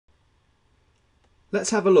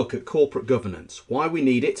Let's have a look at corporate governance, why we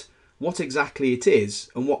need it, what exactly it is,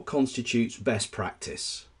 and what constitutes best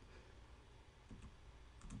practice.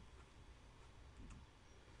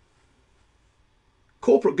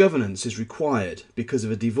 Corporate governance is required because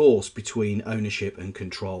of a divorce between ownership and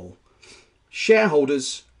control.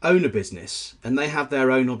 Shareholders own a business and they have their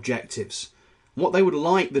own objectives. What they would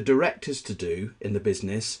like the directors to do in the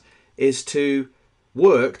business is to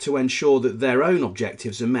work to ensure that their own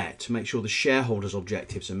objectives are met, to make sure the shareholders'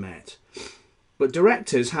 objectives are met. But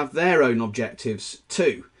directors have their own objectives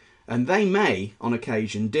too, and they may, on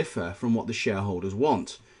occasion, differ from what the shareholders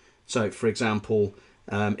want. So, for example,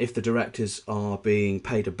 if the directors are being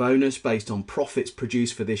paid a bonus based on profits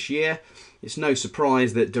produced for this year, it's no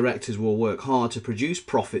surprise that directors will work hard to produce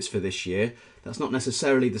profits for this year. That's not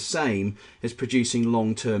necessarily the same as producing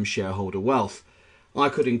long-term shareholder wealth. I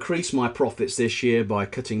could increase my profits this year by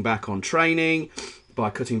cutting back on training, by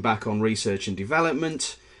cutting back on research and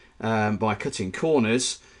development, by cutting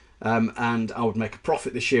corners, and I would make a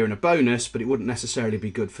profit this year and a bonus, but it wouldn't necessarily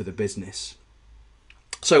be good for the business.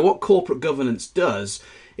 So what corporate governance does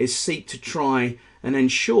is seek to try and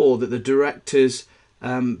ensure that the directors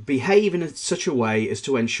behave in such a way as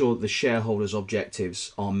to ensure that the shareholders'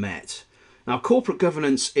 objectives are met. Now, corporate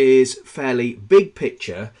governance is fairly big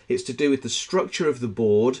picture. It's to do with the structure of the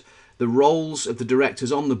board, the roles of the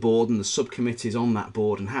directors on the board and the subcommittees on that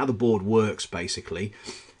board, and how the board works, basically.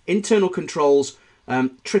 Internal controls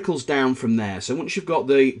trickles down from there. So once you've got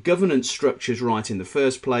the governance structures right in the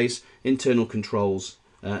first place, internal controls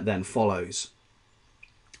then follows.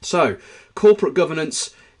 So corporate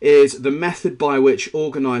governance is the method by which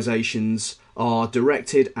organisations are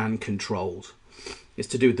directed and controlled. It's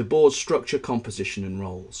to do with the board structure, composition and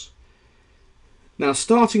roles. Now,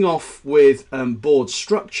 starting off with board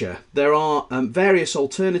structure, there are various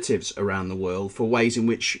alternatives around the world for ways in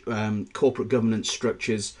which corporate governance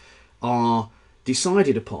structures are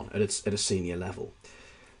decided upon at a senior level.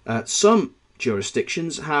 Some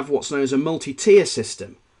jurisdictions have what's known as a multi-tier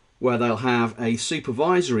system, where they'll have a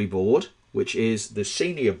supervisory board, which is the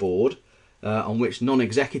senior board on which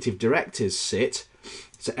non-executive directors sit.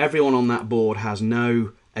 So everyone on that board has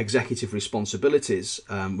no executive responsibilities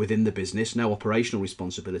within the business, no operational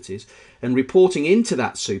responsibilities. And reporting into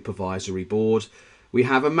that supervisory board, we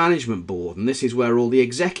have a management board, and this is where all the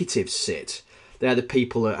executives sit. They're the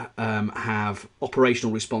people that have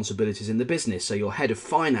operational responsibilities in the business. So your head of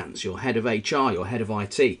finance, your head of HR, your head of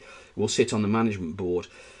IT will sit on the management board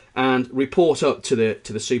and report up to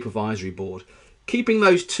the supervisory board. Keeping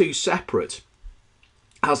those two separate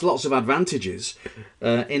has lots of advantages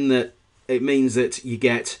in that it means that you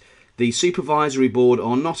get the supervisory board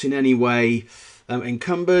are not in any way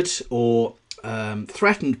encumbered or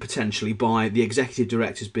threatened potentially by the executive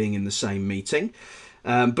directors being in the same meeting.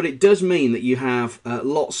 But it does mean that you have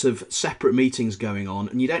lots of separate meetings going on,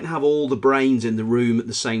 and you don't have all the brains in the room at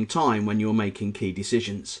the same time when you're making key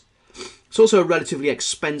decisions. It's also a relatively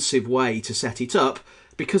expensive way to set it up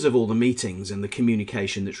because of all the meetings and the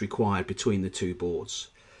communication that's required between the two boards.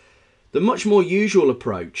 The much more usual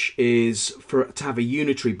approach is to have a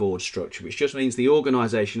unitary board structure, which just means the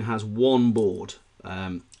organisation has one board,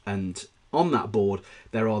 and on that board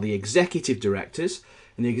there are the executive directors,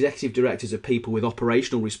 and the executive directors are people with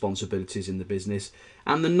operational responsibilities in the business,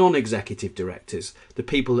 and the non-executive directors, the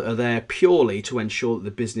people that are there purely to ensure that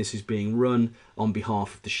the business is being run on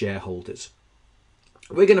behalf of the shareholders.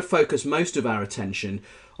 We're going to focus most of our attention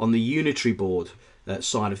on the unitary board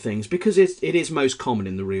side of things because it is most common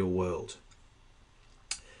in the real world.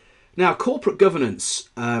 Now, corporate governance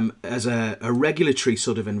as a regulatory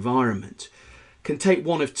sort of environment can take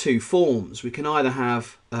one of two forms. We can either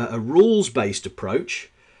have a rules-based approach,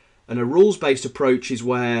 and a rules-based approach is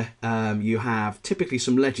where you have typically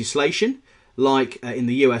some legislation, like in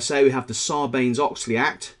the USA we have the Sarbanes-Oxley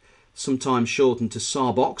Act, sometimes shortened to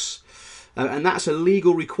Sarbox, and that's a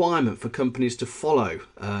legal requirement for companies to follow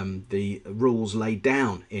the rules laid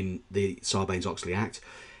down in the Sarbanes-Oxley Act.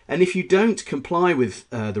 And if you don't comply with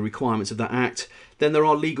the requirements of that act, then there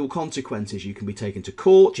are legal consequences. You can be taken to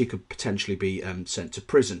court, you could potentially be sent to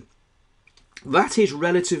prison. That is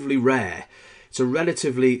relatively rare. It's a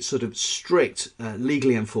relatively sort of strict,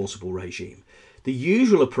 legally enforceable regime. The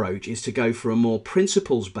usual approach is to go for a more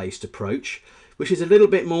principles-based approach, which is a little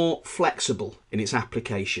bit more flexible in its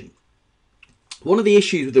application. One of the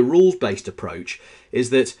issues with the rules-based approach is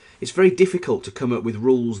that it's very difficult to come up with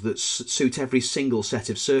rules that suit every single set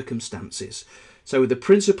of circumstances. So with the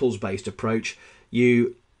principles-based approach,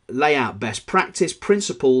 you lay out best practice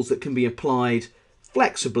principles that can be applied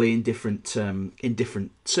flexibly in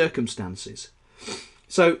different circumstances.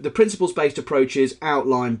 So the principles-based approaches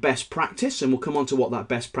outline best practice, and we'll come on to what that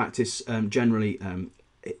best practice generally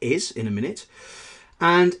is in a minute.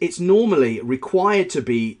 And it's normally required to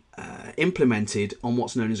be implemented on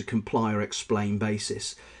what's known as a comply or explain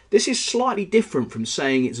basis. This is slightly different from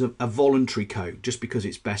saying it's a voluntary code just because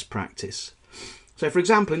it's best practice. So for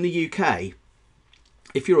example, in the UK,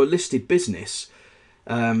 if you're a listed business,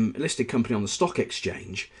 a listed company on the stock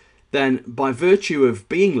exchange, then by virtue of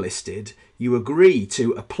being listed, you agree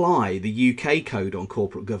to apply the UK code on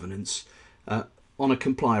corporate governance on a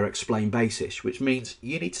comply or explain basis, which means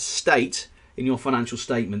you need to state in your financial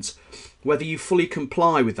statements whether you fully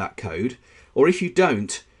comply with that code, or if you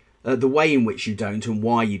don't, the way in which you don't and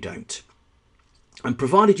why you don't. And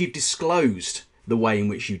provided you've disclosed the way in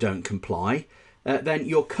which you don't comply, then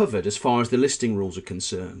you're covered as far as the listing rules are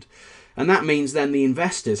concerned. And that means then the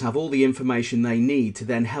investors have all the information they need to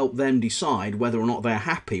then help them decide whether or not they're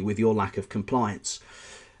happy with your lack of compliance.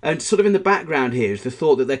 And sort of in the background here is the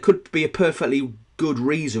thought that there could be a perfectly good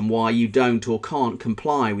reason why you don't or can't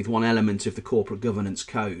comply with one element of the corporate governance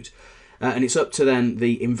code. And it's up to then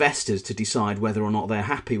the investors to decide whether or not they're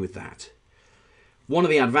happy with that. One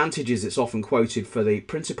of the advantages that's often quoted for the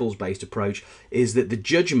principles-based approach is that the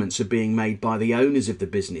judgments are being made by the owners of the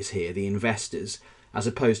business here, the investors, as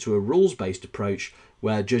opposed to a rules-based approach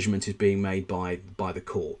where judgment is being made by the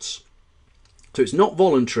courts. So it's not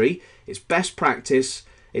voluntary, it's best practice.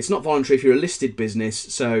 It's not voluntary if you're a listed business,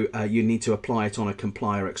 so you need to apply it on a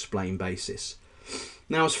comply or explain basis.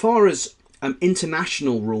 Now, as far as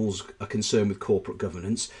international rules are concerned with corporate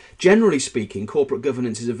governance, generally speaking, corporate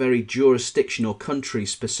governance is a very jurisdiction or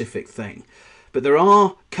country-specific thing. But there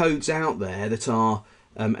are codes out there that are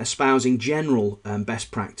espousing general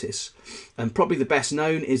best practice. And probably the best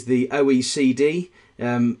known is the OECD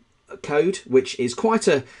code, which is quite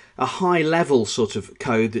a high-level sort of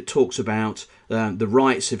code that talks about the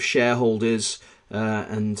rights of shareholders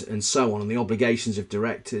and so on, and the obligations of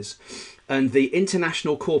directors. And the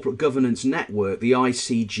International Corporate Governance Network, the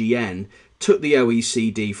ICGN, took the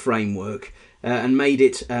OECD framework and made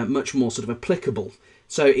it much more sort of applicable.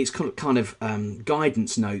 So it's kind of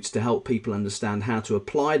guidance notes to help people understand how to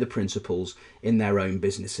apply the principles in their own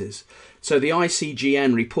businesses. So the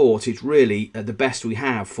ICGN report is really the best we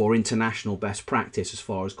have for international best practice as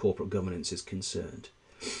far as corporate governance is concerned.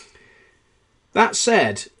 That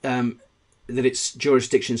said, that it's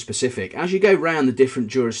jurisdiction specific. As you go around the different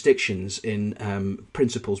jurisdictions in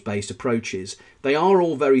principles-based approaches, they are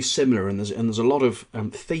all very similar, and there's a lot of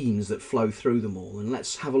themes that flow through them all. And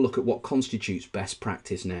let's have a look at what constitutes best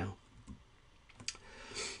practice now.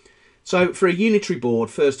 So for a unitary board,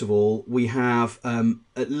 first of all, we have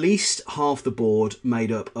at least half the board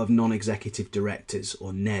made up of non-executive directors,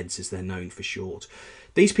 or NEDs as they're known for short.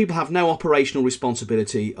 These people have no operational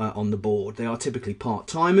responsibility on the board. They are typically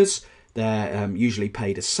part-timers. They're usually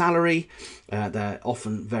paid a salary, they're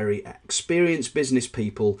often very experienced business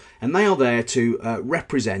people, and they are there to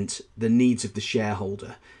represent the needs of the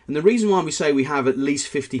shareholder. And the reason why we say we have at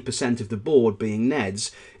least 50% of the board being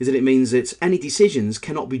NEDs is that it means that any decisions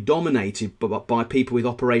cannot be dominated by people with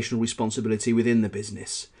operational responsibility within the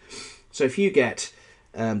business. So if you get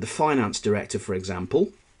the finance director, for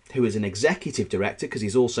example, who is an executive director because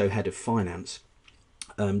he's also head of finance,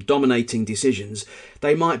 dominating decisions,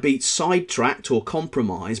 they might be sidetracked or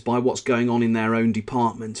compromised by what's going on in their own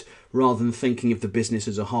department rather than thinking of the business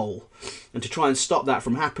as a whole. And to try and stop that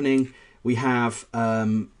from happening, we have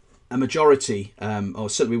a majority,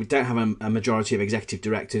 or certainly we don't have a majority of executive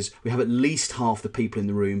directors. We have at least half the people in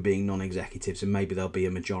the room being non-executives, and maybe there'll be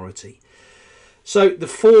a majority. So the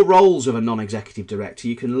 4 roles of a non-executive director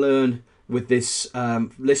you can learn with this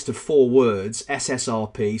list of 4 words: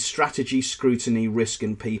 SSRP, strategy, scrutiny, risk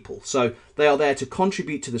and people. So they are there to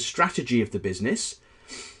contribute to the strategy of the business.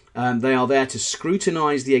 They are there to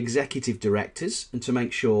scrutinise the executive directors and to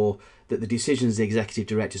make sure that the decisions the executive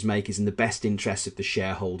directors make is in the best interest of the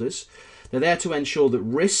shareholders. They're there to ensure that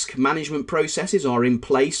risk management processes are in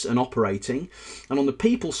place and operating. And on the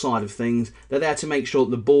people side of things, they're there to make sure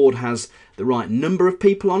that the board has the right number of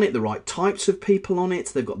people on it, the right types of people on it,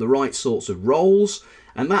 they've got the right sorts of roles.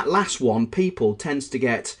 And that last one, people, tends to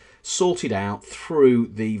get sorted out through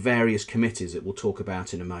the various committees that we'll talk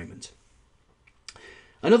about in a moment.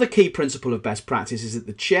 Another key principle of best practice is that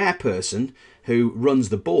the chairperson, who runs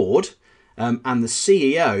the board, and the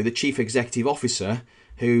CEO, the chief executive officer,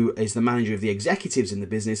 who is the manager of the executives in the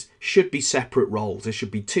business, should be separate roles. There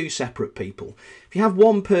should be 2 separate people. If you have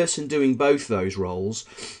one person doing both those roles,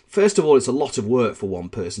 first of all, it's a lot of work for one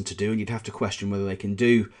person to do, and you'd have to question whether they can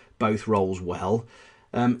do both roles well.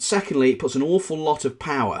 Secondly, it puts an awful lot of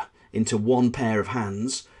power into one pair of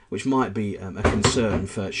hands, which might be a concern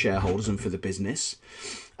for shareholders and for the business.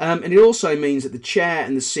 And it also means that the chair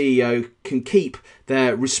and the CEO can keep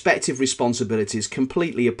their respective responsibilities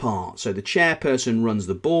completely apart. So the chairperson runs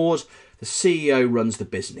the board, the CEO runs the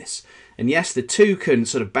business. And yes, the two can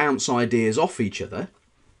sort of bounce ideas off each other,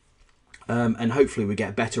 and hopefully we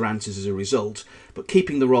get better answers as a result. But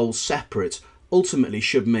keeping the roles separate ultimately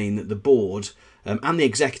should mean that the board and the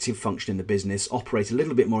executive function in the business operate a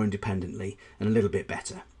little bit more independently and a little bit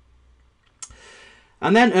better.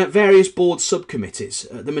 And then various board subcommittees.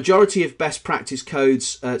 The majority of best practice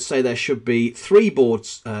codes say there should be 3 board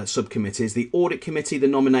subcommittees: the audit committee, the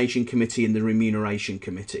nomination committee and the remuneration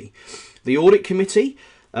committee. The audit committee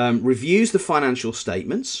reviews the financial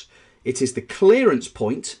statements. It is the clearance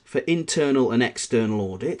point for internal and external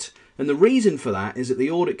audit. And the reason for that is that the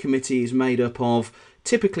audit committee is made up of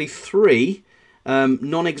typically 3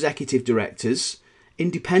 non-executive directors,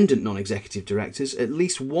 independent non-executive directors, at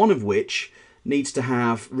least one of which needs to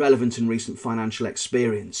have relevant and recent financial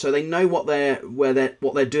experience. So they know what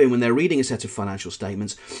they're doing when they're reading a set of financial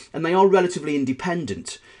statements, and they are relatively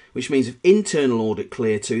independent, which means if internal audit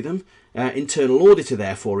clear to them, internal auditor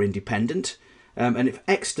therefore independent, and if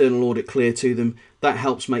external audit clear to them, that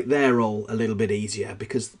helps make their role a little bit easier,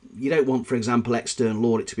 because you don't want, for example, external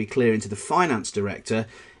audit to be clear into the finance director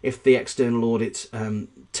if the external audit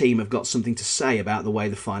team have got something to say about the way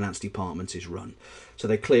the finance department is run. So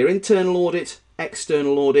they clear internal audit,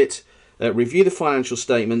 external audit, review the financial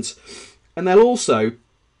statements, and they'll also,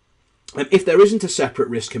 if there isn't a separate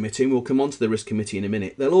risk committee, and we'll come on to the risk committee in a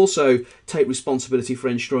minute, they'll also take responsibility for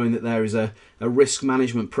ensuring that there is a risk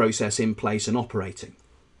management process in place and operating.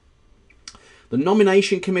 The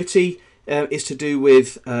nomination committee is to do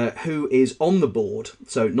with who is on the board,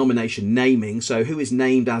 so nomination naming, so who is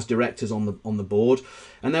named as directors on the board,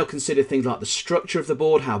 and they'll consider things like the structure of the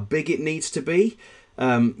board, how big it needs to be,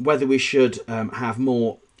 whether we should have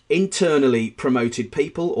more internally promoted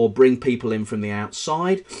people or bring people in from the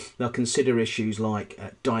outside. They'll consider issues like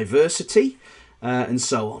diversity and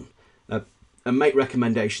so on, and make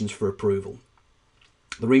recommendations for approval.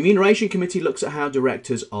 The remuneration committee looks at how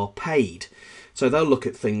directors are paid. So they'll look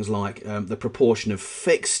at things like the proportion of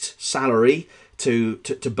fixed salary to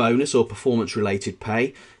bonus or performance-related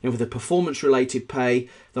pay. And with the performance-related pay,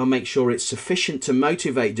 they'll make sure it's sufficient to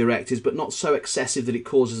motivate directors, but not so excessive that it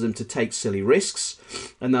causes them to take silly risks.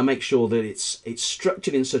 And they'll make sure that it's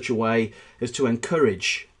structured in such a way as to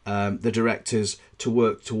encourage the directors to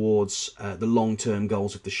work towards the long-term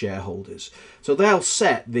goals of the shareholders. So they'll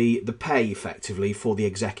set the pay effectively for the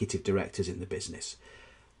executive directors in the business.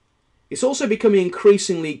 It's also becoming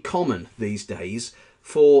increasingly common these days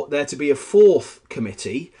for there to be a 4th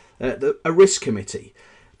committee, a risk committee,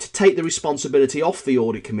 to take the responsibility off the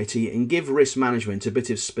audit committee and give risk management a bit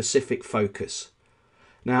of specific focus.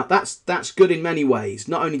 Now that's good in many ways.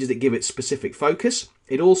 Not only does it give it specific focus,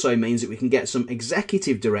 it also means that we can get some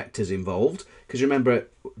executive directors involved, because remember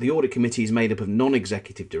the audit committee is made up of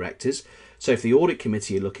non-executive directors. So if the audit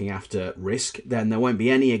committee are looking after risk, then there won't be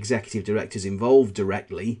any executive directors involved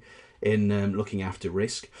directly in looking after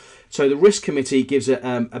risk. So the risk committee gives it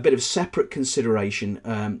a bit of separate consideration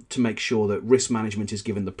to make sure that risk management is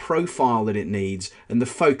given the profile that it needs and the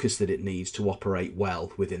focus that it needs to operate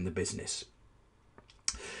well within the business.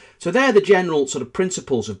 So they're the general sort of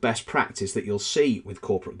principles of best practice that you'll see with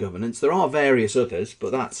corporate governance. There are various others,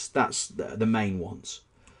 but that's the main ones.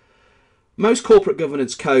 Most corporate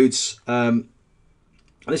governance codes,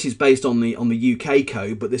 this is based on the UK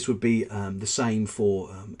code, but this would be the same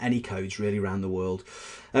for any codes really around the world,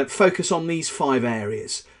 focus on these 5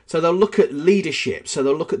 areas. So they'll look at leadership, so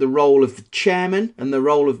they'll look at the role of the chairman and the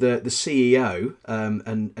role of the CEO,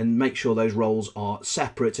 and make sure those roles are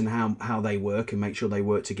separate and how they work, and make sure they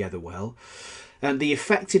work together well. And the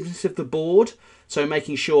effectiveness of the board, so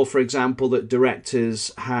making sure, for example, that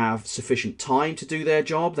directors have sufficient time to do their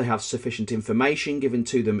job, they have sufficient information given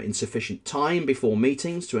to them in sufficient time before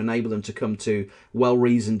meetings to enable them to come to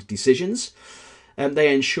well-reasoned decisions. And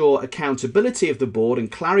they ensure accountability of the board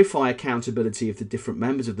and clarify accountability of the different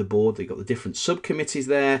members of the board. They've got the different subcommittees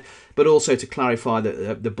there, but also to clarify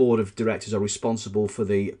that the board of directors are responsible for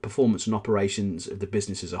the performance and operations of the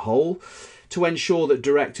business as a whole, to ensure that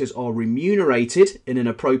directors are remunerated in an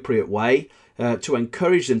appropriate way, to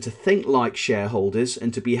encourage them to think like shareholders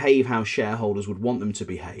and to behave how shareholders would want them to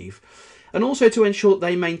behave, and also to ensure that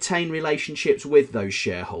they maintain relationships with those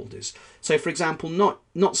shareholders. So, for example,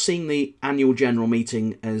 not seeing the annual general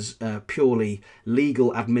meeting as a purely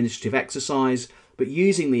legal administrative exercise, but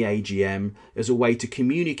using the AGM as a way to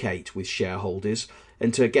communicate with shareholders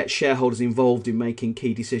and to get shareholders involved in making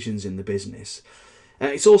key decisions in the business.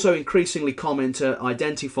 It's also increasingly common to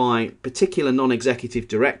identify particular non-executive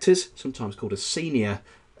directors, sometimes called a senior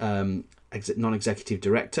non-executive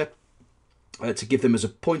director, to give them as a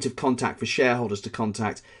point of contact for shareholders to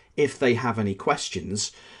contact if they have any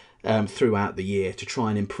questions throughout the year, to try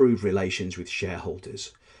and improve relations with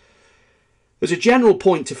shareholders. There's a general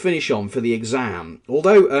point to finish on for the exam.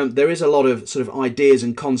 Although there is a lot of sort of ideas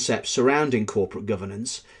and concepts surrounding corporate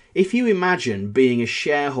governance, if you imagine being a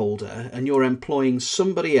shareholder and you're employing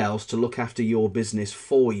somebody else to look after your business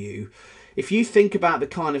for you, if you think about the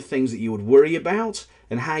kind of things that you would worry about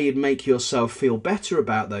and how you'd make yourself feel better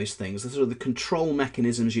about those things, the sort of the control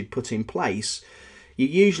mechanisms you'd put in place, you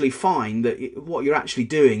usually find that what you're actually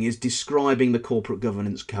doing is describing the corporate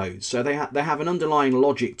governance code. So they have an underlying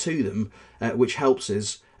logic to them, which helps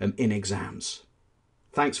us in exams.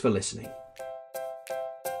 Thanks for listening.